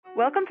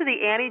Welcome to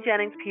the Annie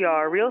Jennings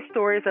PR Real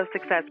Stories of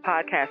Success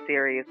podcast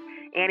series.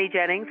 Annie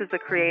Jennings is the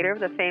creator of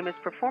the famous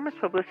performance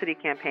publicity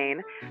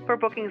campaign for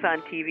bookings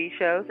on TV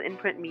shows, in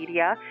print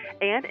media,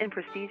 and in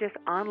prestigious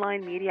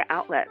online media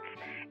outlets.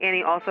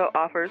 Annie also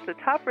offers the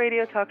top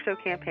radio talk show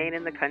campaign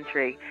in the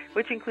country,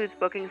 which includes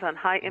bookings on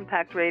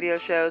high-impact radio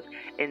shows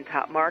in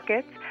top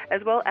markets,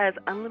 as well as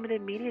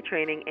unlimited media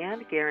training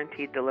and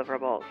guaranteed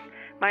deliverables.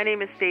 My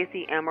name is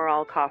Stacey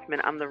Amaral Kaufman.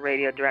 I'm the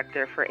radio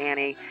director for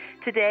Annie.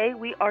 Today,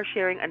 we are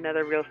sharing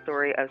another real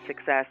story of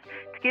success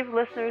to give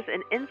listeners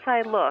an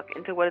inside look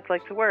into what it's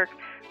like to work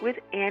with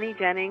Annie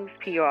Jennings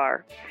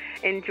PR.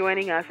 And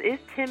joining us is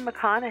Tim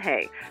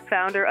McConaughey,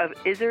 founder of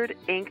Izzard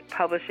Inc.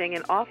 Publishing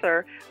and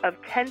author of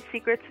 10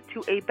 Secrets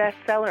to a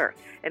Bestseller,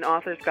 an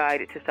author's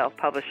guide to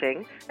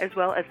self-publishing, as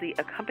well as the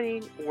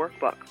accompanying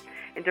workbook.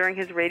 And during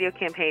his radio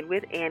campaign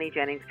with Annie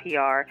Jennings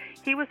PR,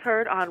 he was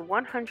heard on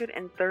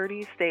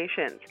 130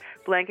 stations,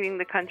 blanketing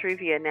the country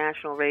via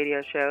national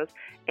radio shows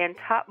and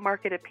top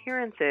market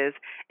appearances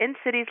in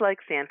cities like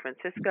San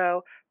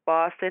Francisco,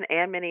 Boston,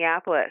 and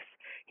Minneapolis.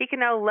 He can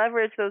now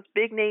leverage those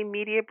big-name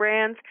media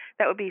brands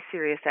that would be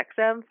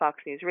SiriusXM, Fox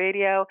News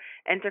Radio,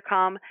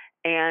 Entercom,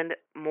 and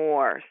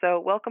more. So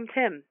welcome,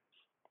 Tim.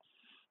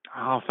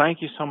 Oh,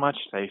 thank you so much,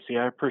 Stacey.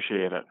 I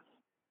appreciate it.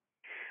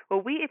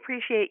 Well, we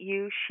appreciate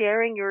you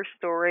sharing your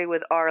story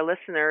with our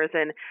listeners.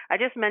 And I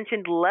just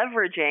mentioned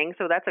leveraging,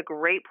 so that's a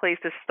great place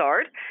to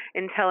start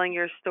in telling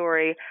your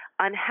story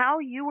on how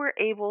you were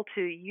able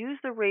to use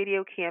the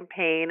radio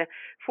campaign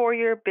for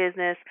your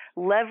business,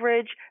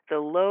 leverage the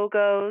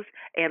logos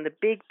and the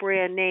big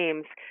brand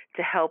names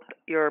to help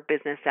your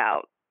business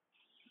out.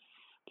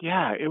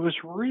 Yeah, it was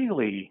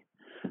really,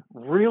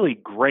 really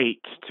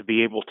great to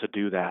be able to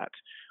do that.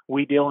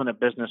 We deal in a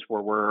business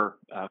where we're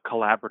a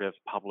collaborative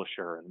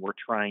publisher and we're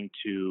trying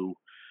to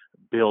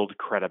build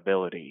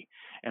credibility.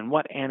 And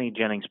what Annie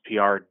Jennings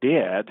PR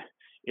did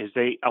is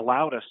they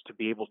allowed us to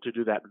be able to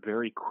do that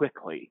very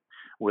quickly.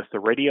 With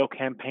the radio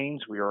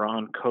campaigns, we are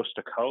on coast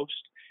to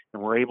coast,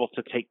 and we're able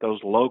to take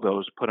those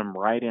logos, put them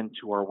right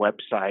into our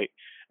website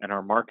and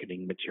our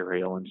marketing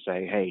material and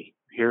say, hey,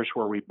 here's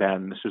where we've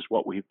been. This is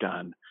what we've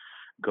done.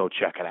 Go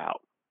check it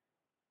out.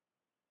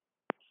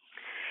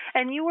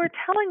 And you were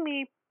telling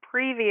me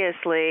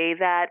previously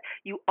that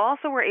you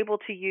also were able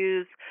to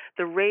use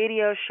the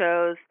radio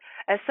shows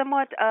as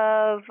somewhat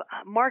of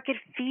market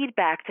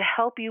feedback to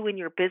help you in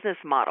your business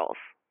models.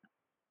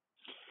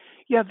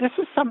 Yeah, this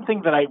is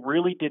something that I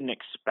really didn't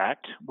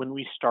expect when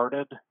we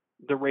started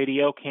the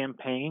radio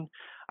campaign.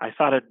 I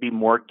thought it'd be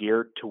more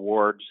geared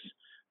towards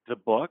the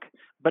book.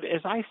 But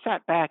as I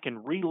sat back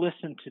and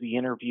re-listened to the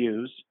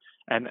interviews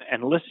and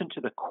listened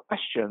to the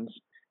questions,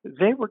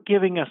 they were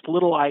giving us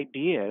little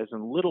ideas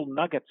and little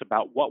nuggets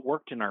about what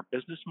worked in our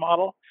business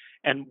model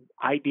and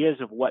ideas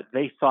of what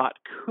they thought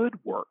could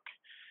work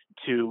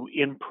to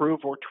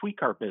improve or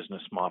tweak our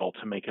business model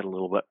to make it a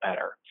little bit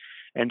better.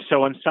 And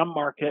so in some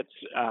markets,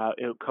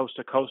 coast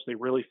to coast, they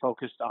really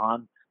focused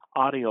on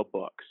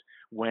audiobooks.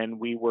 When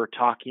we were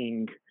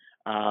talking,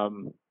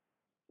 in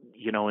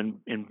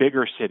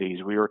bigger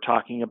cities, we were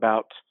talking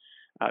about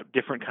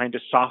different kind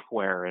of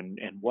software and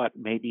what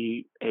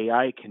maybe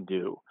AI can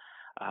do.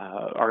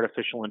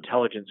 Artificial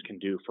intelligence can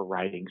do for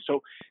writing.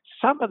 So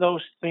some of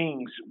those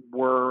things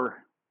were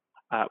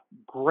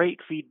great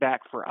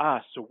feedback for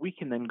us, so we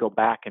can then go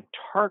back and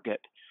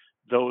target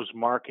those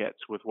markets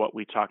with what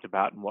we talked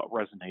about and what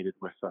resonated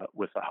with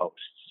the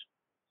hosts.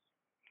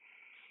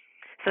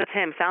 So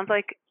Tim, sounds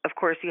like, of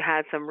course, you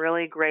had some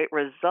really great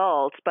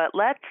results, but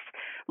let's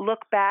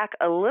look back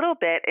a little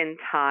bit in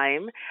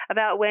time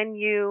about when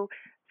you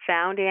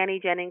found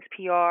Annie Jennings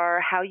PR,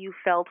 how you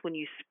felt when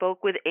you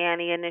spoke with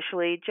Annie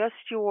initially, just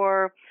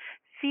your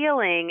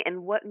feeling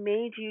and what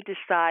made you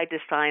decide to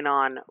sign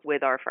on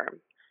with our firm.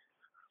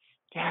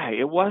 Yeah,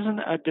 it wasn't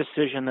a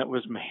decision that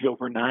was made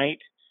overnight.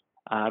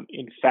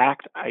 In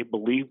fact, I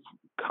believe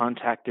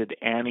contacted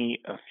Annie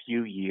a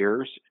few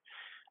years,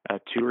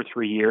 2 or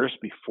 3 years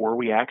before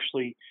we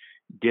actually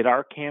did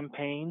our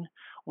campaign.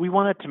 We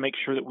wanted to make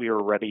sure that we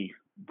were ready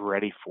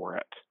for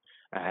it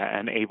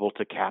and able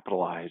to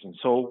capitalize. And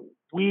so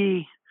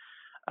we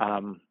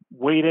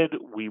waited.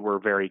 We were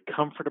very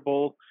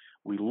comfortable.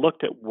 We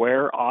looked at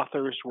where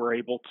authors were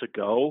able to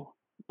go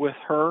with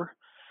her,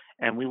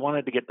 and we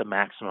wanted to get the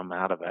maximum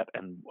out of it.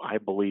 And I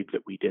believe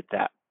that we did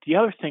that. The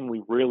other thing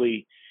we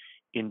really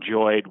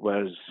enjoyed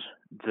was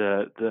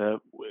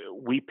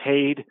we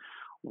paid,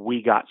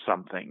 we got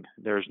something.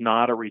 There's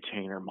not a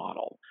retainer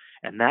model.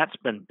 And that's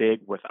been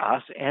big with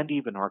us and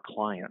even our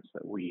clients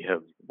that we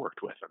have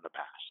worked with in the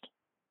past.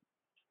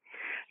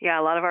 Yeah,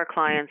 a lot of our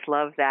clients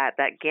love that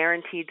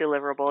guaranteed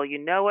deliverable. You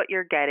know what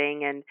you're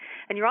getting, and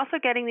you're also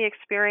getting the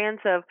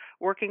experience of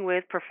working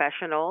with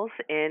professionals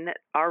in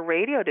our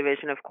radio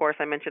division. Of course,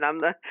 I mentioned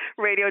I'm the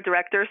radio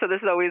director, so this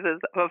is always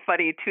a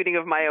funny tooting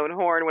of my own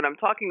horn when I'm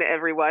talking to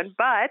everyone.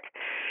 But,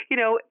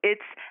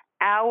 it's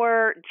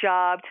our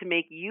job to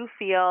make you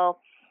feel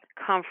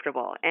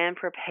comfortable and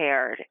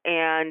prepared.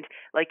 And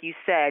like you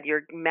said,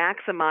 you're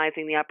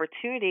maximizing the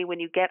opportunity when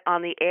you get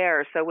on the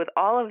air. So with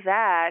all of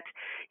that,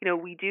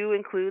 we do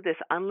include this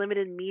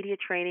unlimited media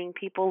training.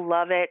 People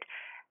love it.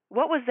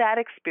 What was that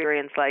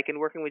experience like in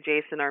working with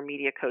Jason, our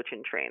media coach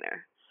and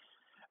trainer?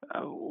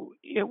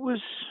 It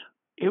was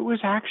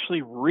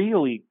actually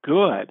really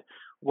good.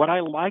 What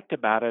I liked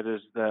about it is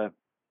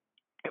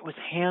it was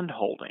hand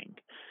holding.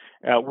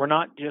 You're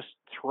not just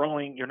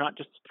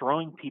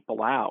throwing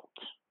people out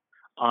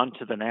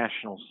onto the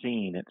national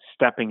scene. It's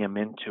stepping them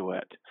into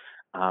it.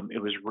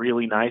 It was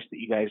really nice that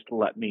you guys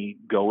let me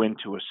go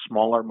into a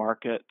smaller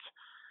market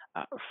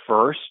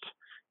first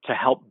to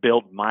help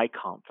build my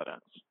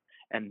confidence.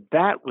 And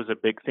that was a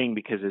big thing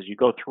because as you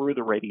go through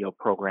the radio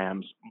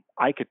programs,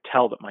 I could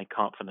tell that my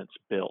confidence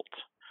built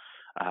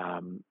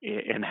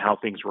in how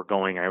things were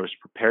going. I was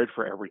prepared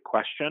for every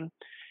question.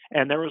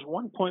 And there was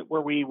one point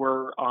where we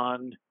were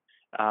on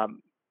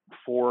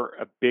for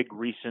a big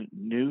recent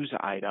news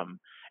item,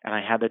 and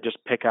I had to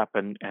just pick up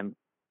and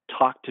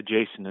talk to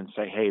Jason and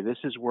say, hey, this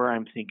is where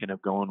I'm thinking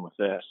of going with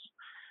this.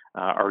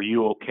 Are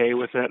you okay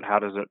with it? How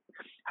does it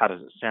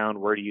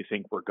sound? Where do you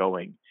think we're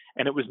going?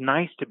 And it was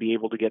nice to be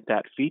able to get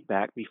that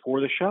feedback before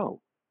the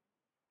show.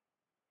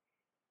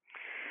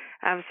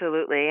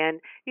 Absolutely. And,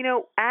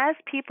 as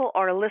people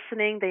are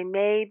listening, they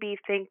may be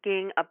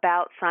thinking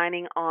about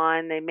signing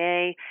on. They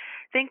may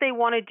think they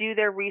want to do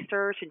their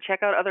research and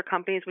check out other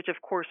companies, which,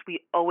 of course, we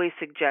always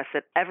suggest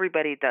that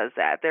everybody does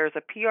that. There's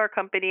a PR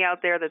company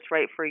out there that's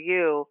right for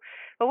you.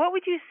 But what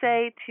would you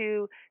say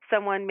to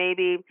someone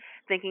maybe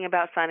thinking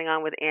about signing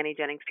on with Annie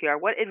Jennings PR?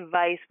 What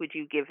advice would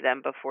you give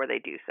them before they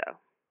do so?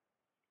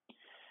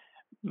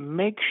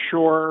 Make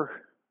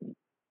sure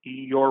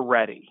you're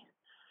ready,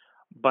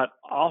 but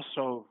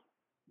also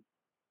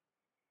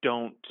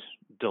don't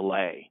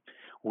delay.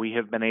 We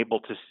have been able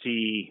to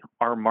see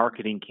our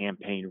marketing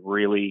campaign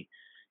really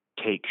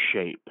take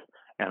shape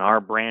and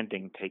our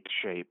branding take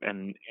shape,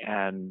 and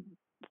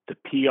the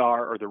PR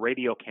or the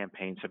radio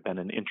campaigns have been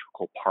an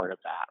integral part of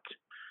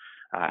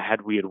that.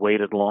 Had we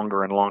waited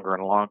longer and longer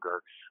and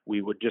longer,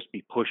 we would just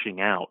be pushing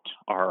out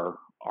our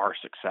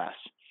success,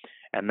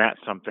 and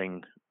that's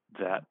something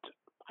that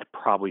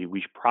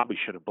we probably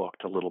should have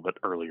booked a little bit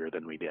earlier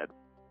than we did.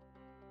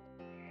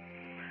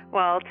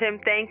 Well, Tim,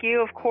 thank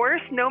you. Of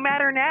course, no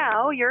matter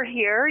now, you're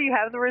here. You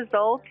have the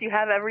results. You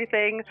have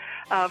everything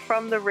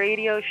from the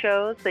radio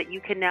shows that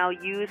you can now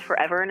use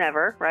forever and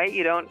ever, right?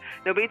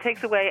 Nobody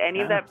takes away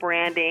any of that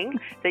branding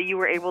that you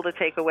were able to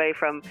take away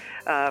from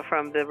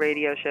the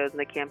radio shows and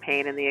the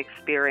campaign and the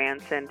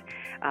experience. And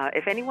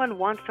if anyone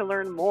wants to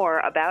learn more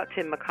about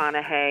Tim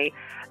McConaughey,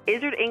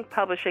 Izzard Inc.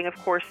 Publishing, of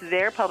course,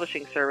 their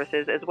publishing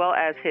services, as well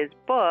as his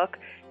book,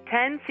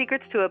 10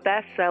 Secrets to a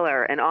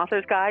Bestseller, an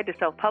author's guide to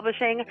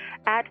self-publishing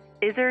at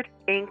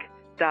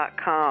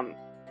izzardinc.com.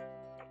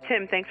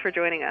 Tim, thanks for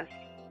joining us.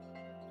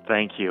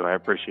 Thank you. I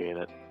appreciate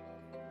it.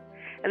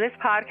 And this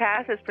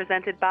podcast is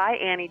presented by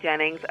Annie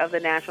Jennings of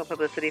the national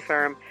publicity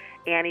firm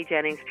Annie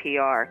Jennings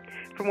PR.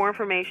 For more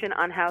information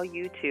on how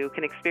you too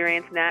can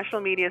experience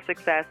national media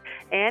success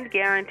and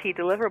guarantee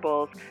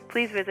deliverables,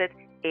 please visit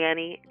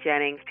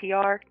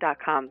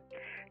AnnieJenningsPR.com.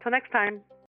 Till next time.